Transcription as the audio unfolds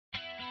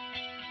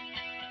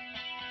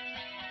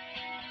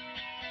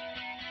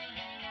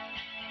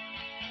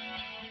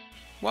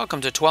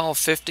Welcome to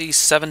 1250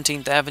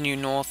 17th Avenue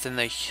North in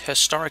the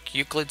historic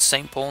Euclid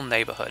St. Paul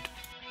neighborhood.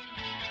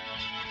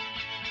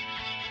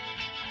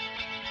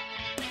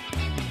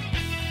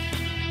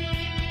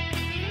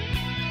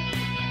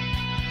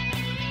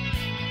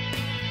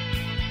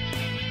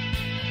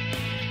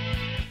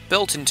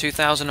 Built in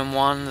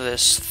 2001,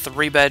 this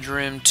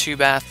 3-bedroom,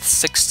 2-bath,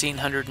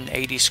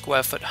 1,680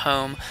 square foot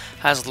home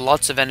has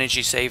lots of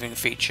energy saving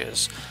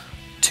features.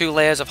 2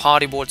 layers of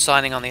hardyboard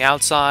siding on the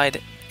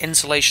outside,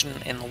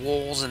 insulation in the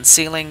walls and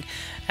ceiling,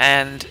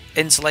 and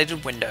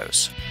insulated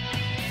windows.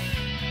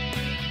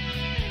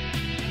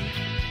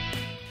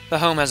 The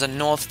home has a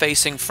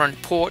north-facing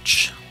front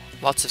porch,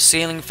 lots of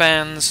ceiling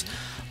fans.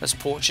 This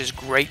porch is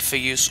great for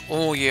use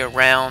all year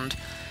round,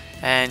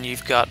 and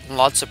you've got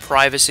lots of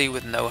privacy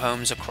with no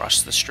homes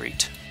across the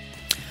street.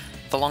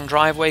 The long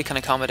driveway can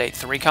accommodate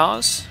 3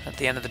 cars. At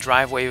the end of the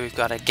driveway we've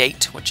got a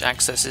gate which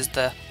accesses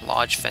the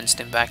large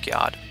fenced-in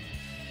backyard.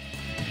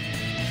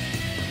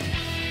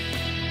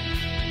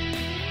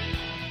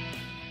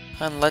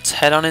 And let's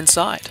head on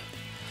inside.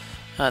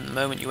 At the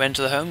moment you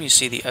enter the home, you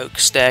see the oak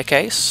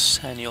staircase,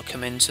 and you'll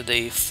come into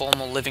the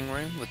formal living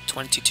room with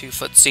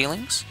 22-foot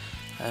ceilings.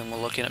 And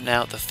we're looking up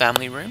now at the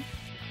family room.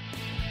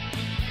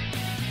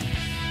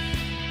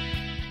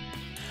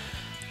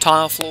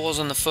 Tile floors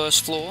on the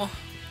first floor.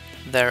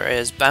 There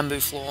is bamboo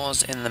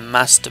floors in the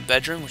master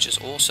bedroom, which is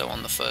also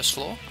on the first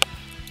floor.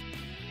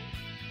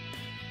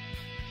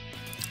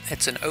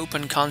 It's an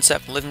open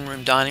concept living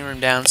room, dining room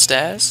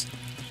downstairs.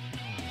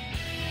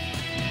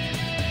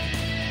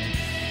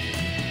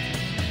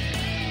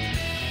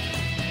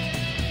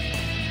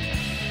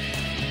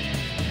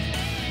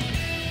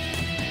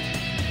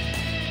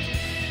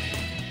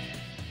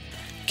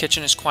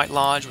 Kitchen is quite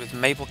large with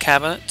maple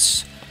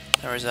cabinets.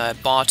 There is a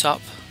bar top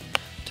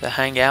to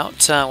hang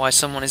out while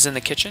someone is in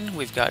the kitchen.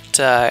 We've got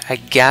a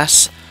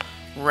gas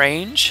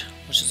range,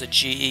 which is a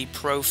GE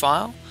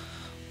profile.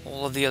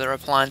 All of the other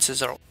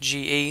appliances are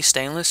GE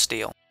stainless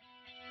steel.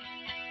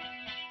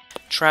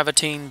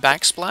 Travertine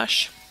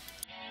backsplash.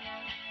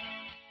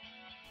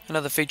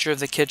 Another feature of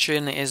the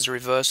kitchen is the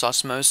reverse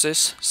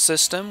osmosis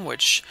system,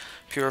 which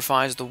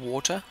purifies the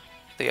water.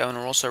 The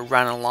owner also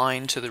ran a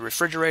line to the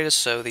refrigerator,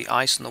 so the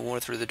ice and the water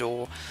through the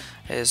door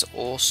is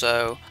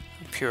also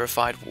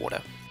purified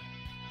water.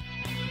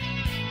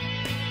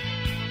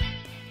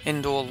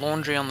 Indoor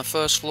laundry on the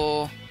first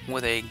floor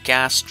with a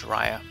gas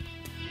dryer.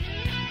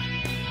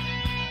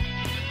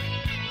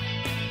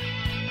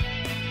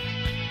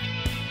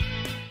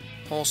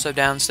 Also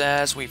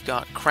downstairs we've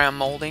got crown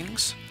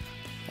moldings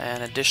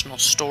and additional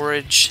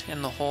storage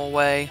in the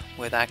hallway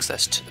with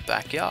access to the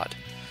backyard.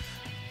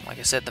 Like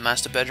I said, the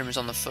master bedroom is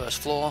on the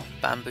first floor,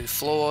 bamboo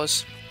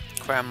floors,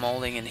 crown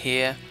molding in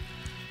here.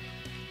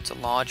 It's a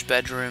large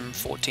bedroom,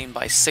 14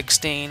 by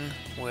 16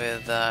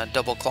 with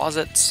double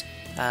closets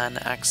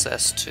and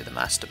access to the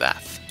master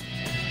bath.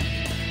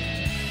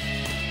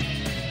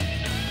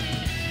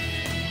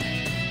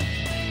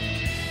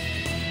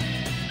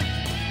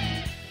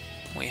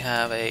 We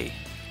have a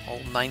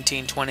old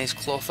 1920s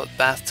clawfoot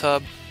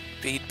bathtub,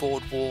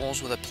 beadboard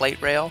walls with a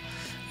plate rail,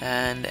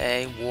 and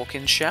a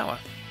walk-in shower.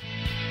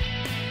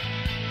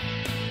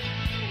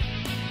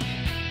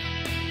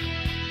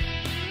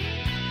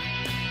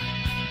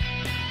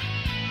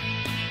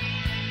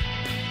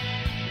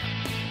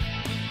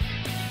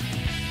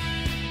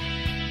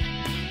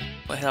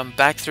 We'll head on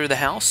back through the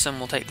house and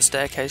we'll take the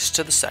staircase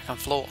to the second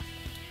floor.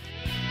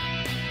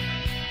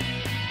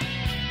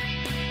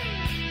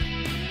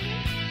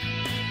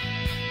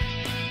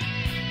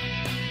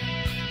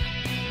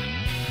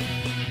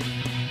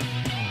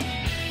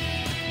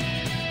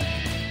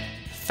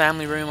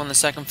 Family room on the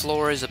second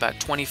floor is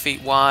about 20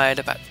 feet wide,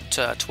 about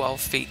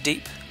 12 feet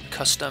deep,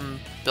 custom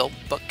built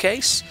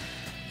bookcase,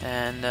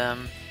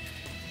 and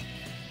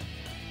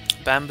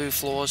bamboo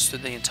floors through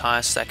the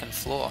entire second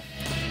floor.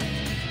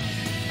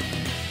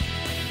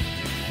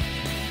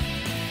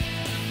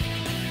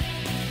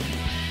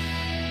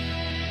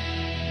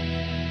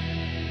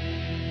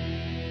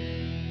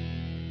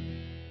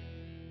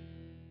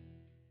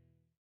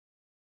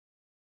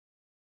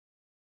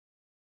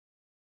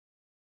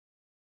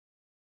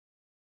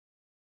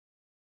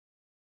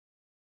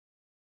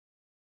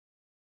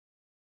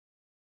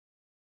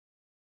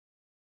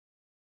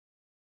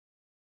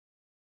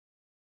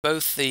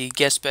 Both the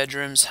guest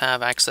bedrooms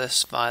have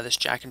access via this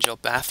Jack and Jill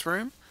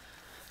bathroom.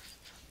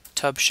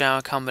 Tub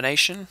shower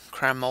combination,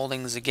 crown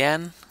moldings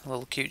again, a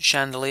little cute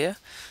chandelier,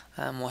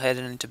 and we'll head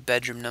into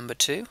bedroom number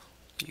 2.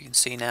 You can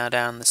see now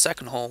down the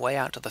second hallway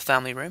out to the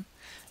family room.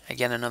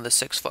 Again, another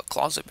 6-foot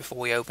closet before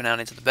we open out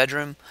into the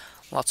bedroom.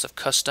 Lots of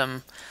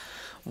custom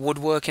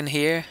woodwork in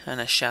here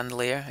and a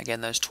chandelier,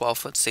 again those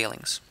 12-foot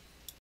ceilings.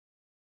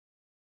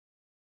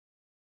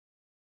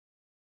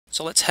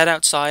 So let's head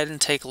outside and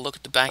take a look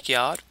at the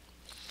backyard.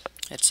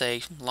 It's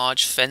a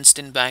large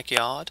fenced-in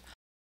backyard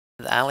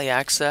with alley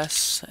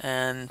access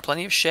and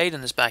plenty of shade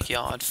in this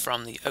backyard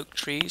from the oak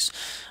trees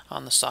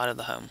on the side of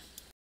the home.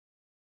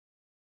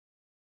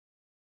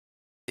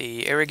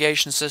 The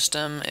irrigation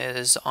system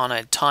is on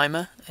a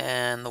timer,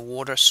 and the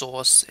water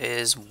source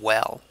is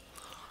well.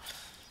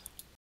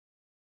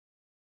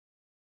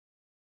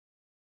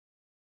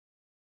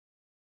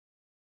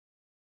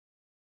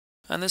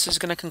 And this is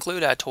going to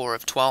conclude our tour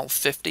of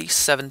 1250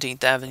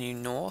 17th Avenue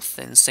North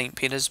in St.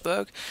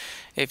 Petersburg.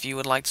 If you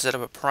would like to set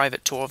up a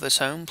private tour of this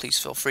home, please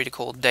feel free to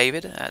call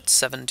David at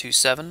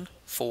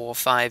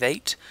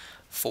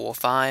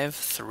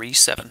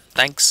 727-458-4537.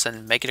 Thanks,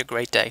 and make it a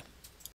great day.